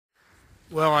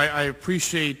Well, I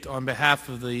appreciate, on behalf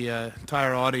of the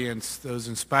entire audience, those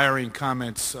inspiring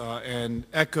comments and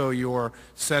echo your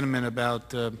sentiment about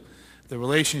the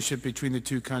relationship between the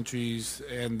two countries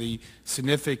and the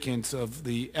significance of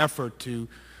the effort to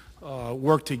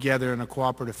work together in a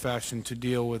cooperative fashion to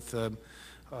deal with the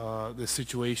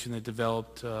situation that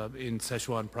developed in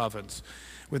Sichuan Province.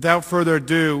 Without further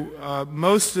ado,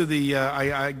 most of the,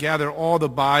 I gather all the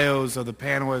bios of the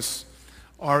panelists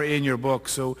are in your book,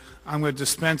 so I'm going to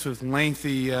dispense with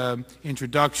lengthy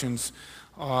introductions,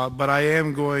 but I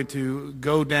am going to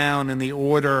go down in the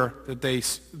order that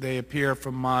they appear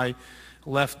from my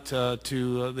left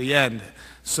to the end.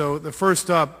 So the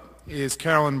first up is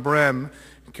Carolyn Brem.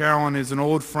 Carolyn is an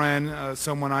old friend,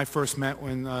 someone I first met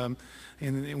when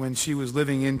she was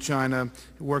living in China,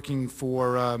 working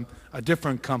for a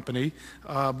different company,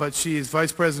 but she is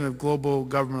Vice President of Global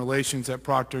Government Relations at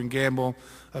Procter & Gamble,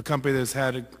 a company that has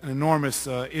had an enormous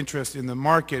interest in the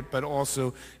market, but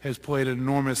also has played an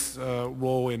enormous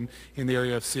role in the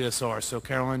area of CSR. So,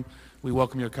 Carolyn, we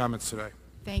welcome your comments today.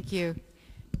 Thank you.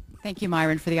 Thank you,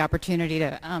 Myron, for the opportunity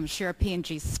to share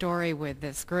P&G's story with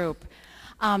this group.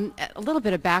 A little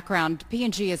bit of background.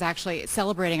 P&G is actually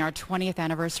celebrating our 20th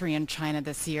anniversary in China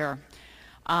this year.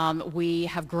 We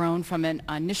have grown from an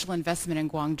initial investment in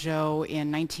Guangzhou in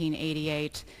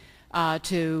 1988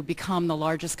 to become the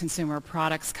largest consumer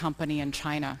products company in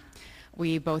China.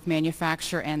 We both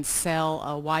manufacture and sell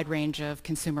a wide range of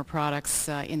consumer products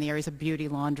in the areas of beauty,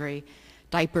 laundry,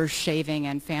 diapers, shaving,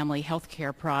 and family health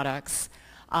care products.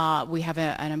 We have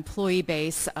an employee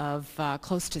base of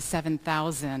close to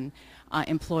 7,000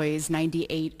 employees,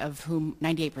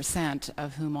 98%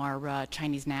 of whom are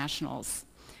Chinese nationals.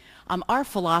 Our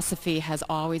philosophy has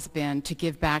always been to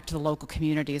give back to the local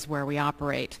communities where we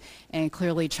operate, and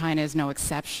clearly China is no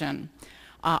exception.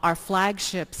 Our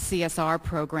flagship CSR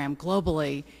program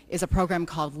globally is a program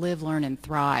called Live, Learn, and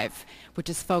Thrive, which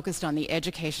is focused on the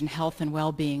education, health, and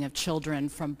well-being of children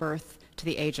from birth to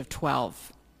the age of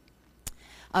 12.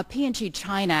 P&G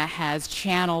China has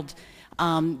channeled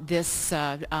this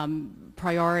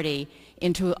priority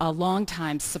into a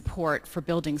long-time support for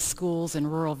building schools in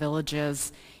rural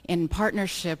villages in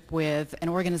partnership with an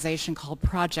organization called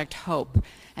Project Hope.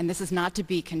 And this is not to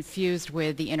be confused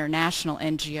with the international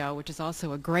NGO, which is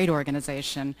also a great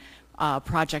organization,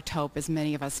 Project Hope, as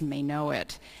many of us may know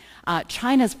it.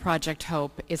 China's Project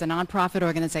Hope is a nonprofit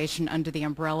organization under the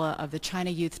umbrella of the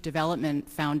China Youth Development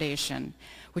Foundation,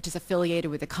 which is affiliated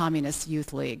with the Communist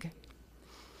Youth League.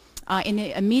 In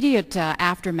the immediate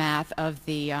aftermath of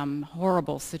the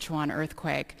horrible Sichuan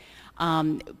earthquake,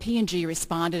 P&G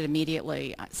responded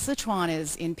immediately. Sichuan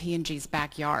is in P&G's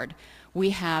backyard. We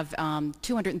have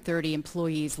 230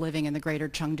 employees living in the greater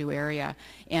Chengdu area,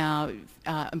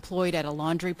 employed at a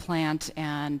laundry plant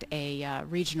and a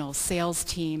regional sales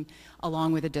team,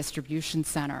 along with a distribution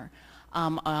center.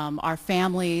 Our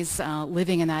families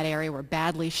living in that area were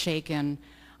badly shaken.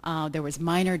 There was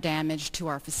minor damage to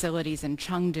our facilities in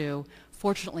Chengdu.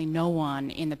 Fortunately, no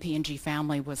one in the P&G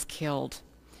family was killed.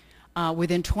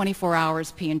 Within 24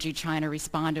 hours, P&G China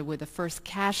responded with the first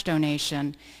cash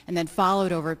donation and then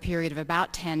followed over a period of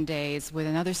about 10 days with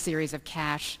another series of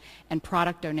cash and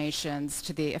product donations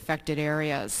to the affected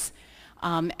areas.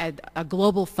 A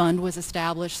global fund was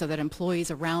established so that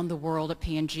employees around the world at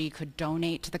P&G could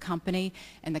donate to the company,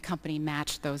 and the company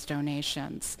matched those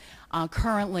donations.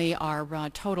 Currently, our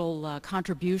total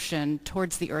contribution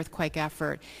towards the earthquake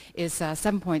effort is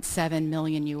 7.7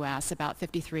 million US, about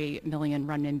 53 million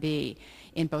renminbi,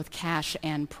 in both cash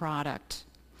and product.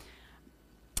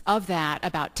 Of that,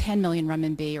 about 10 million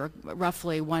renminbi, or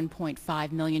roughly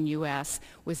 1.5 million US,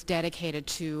 was dedicated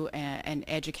to an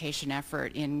education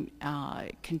effort in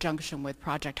conjunction with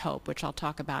Project Hope, which I'll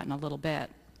talk about in a little bit.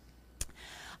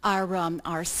 Our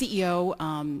CEO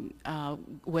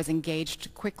was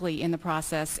engaged quickly in the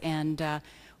process and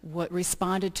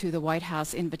responded to the White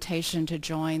House invitation to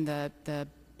join the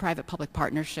private-public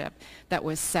partnership that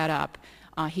was set up.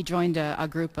 He joined a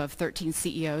group of 13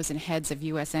 CEOs and heads of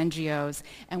U.S. NGOs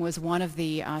and was one of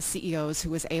the CEOs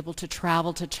who was able to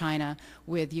travel to China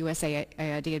with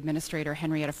USAID Administrator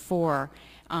Henrietta Fore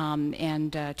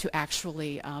and to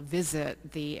actually visit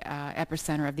the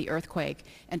epicenter of the earthquake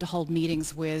and to hold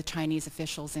meetings with Chinese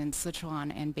officials in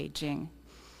Sichuan and Beijing.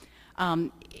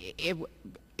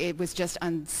 It was just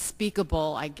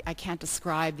unspeakable. I can't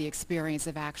describe the experience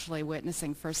of actually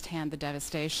witnessing firsthand the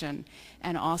devastation,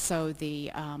 and also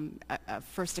the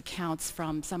first accounts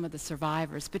from some of the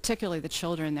survivors, particularly the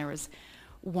children. There was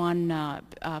one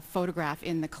photograph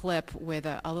in the clip with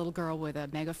a little girl with a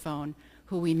megaphone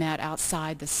who we met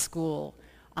outside the school.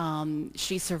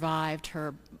 She survived.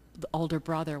 Her older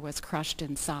brother was crushed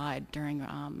inside during,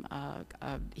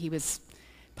 he was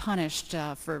punished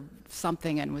for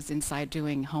something and was inside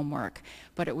doing homework.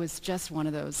 But it was just one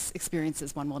of those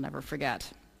experiences one will never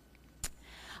forget.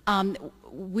 After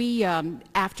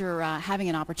having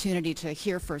an opportunity to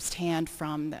hear firsthand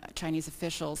from the Chinese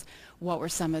officials what were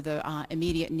some of the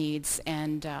immediate needs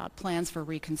and plans for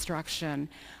reconstruction,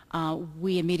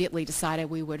 we immediately decided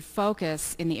we would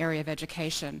focus in the area of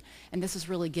education. And this is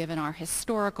really given our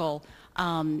historical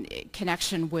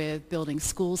connection with building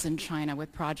schools in China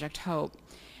with Project Hope.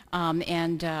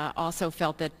 And also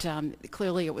felt that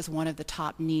clearly it was one of the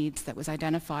top needs that was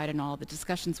identified in all the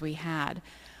discussions we had.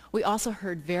 We also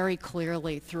heard very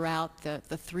clearly throughout the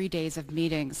 3 days of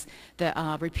meetings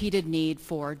the repeated need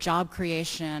for job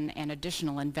creation and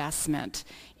additional investment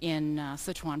in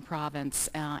Sichuan Province,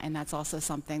 and that's also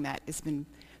something that has been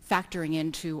factoring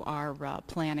into our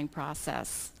planning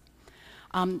process.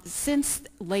 Since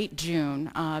late June,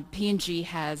 P&G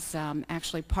has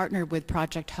actually partnered with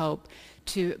Project Hope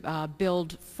to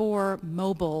build 4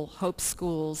 mobile Hope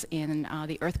schools in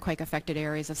the earthquake-affected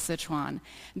areas of Sichuan.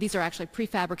 These are actually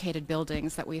prefabricated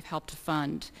buildings that we've helped to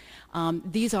fund.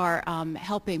 These are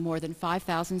helping more than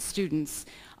 5,000 students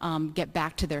get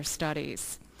back to their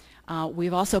studies.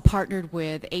 We've also partnered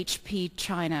with HP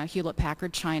China,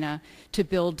 Hewlett-Packard China, to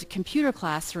build computer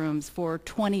classrooms for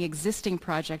 20 existing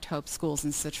Project Hope schools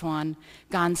in Sichuan,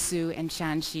 Gansu, and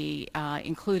Shanxi,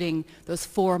 including those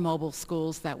 4 mobile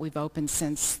schools that we've opened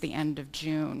since the end of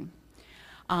June.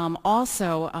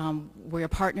 Also, we're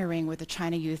partnering with the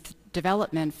China Youth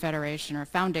Development Federation, or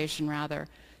Foundation rather,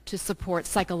 to support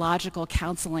psychological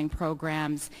counseling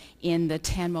programs in the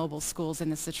 10 mobile schools in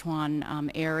the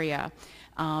Sichuan area.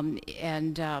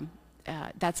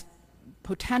 That's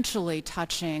potentially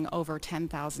touching over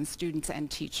 10,000 students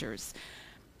and teachers.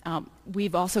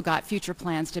 We've also got future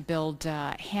plans to build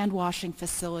hand-washing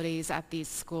facilities at these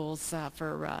schools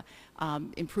for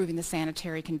improving the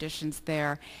sanitary conditions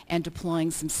there and deploying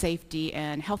some safety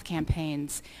and health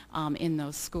campaigns in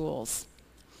those schools.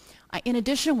 In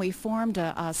addition, we formed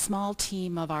a small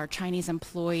team of our Chinese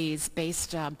employees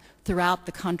based throughout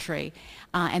the country,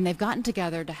 and they've gotten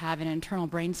together to have an internal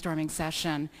brainstorming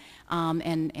session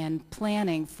and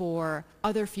planning for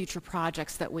other future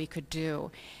projects that we could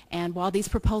do. And while these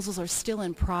proposals are still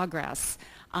in progress,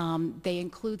 they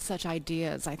include such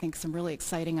ideas, I think some really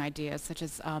exciting ideas, such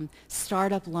as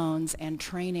startup loans and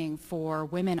training for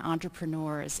women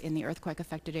entrepreneurs in the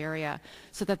earthquake-affected area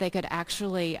so that they could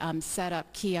actually set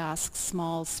up kiosks,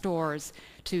 small stores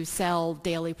to sell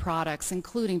daily products,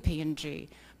 including P&G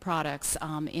products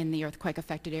in the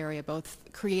earthquake-affected area, both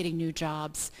creating new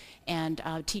jobs and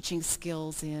teaching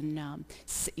skills in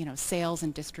sales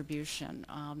and distribution.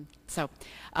 So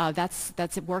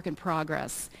that's a work in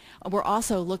progress. We're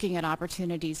also looking at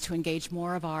opportunities to engage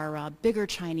more of our bigger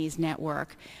Chinese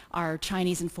network, our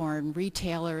Chinese and foreign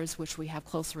retailers, which we have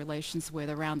close relations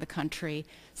with around the country,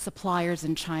 suppliers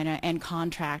in China, and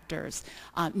contractors,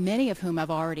 many of whom have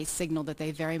already signaled that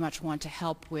they very much want to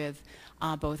help with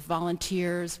both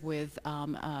volunteers, with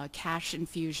cash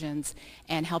infusions,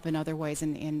 and help in other ways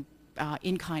in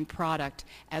in-kind product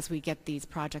as we get these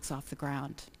projects off the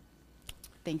ground.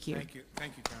 Thank you. Thank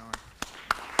you, Caroline.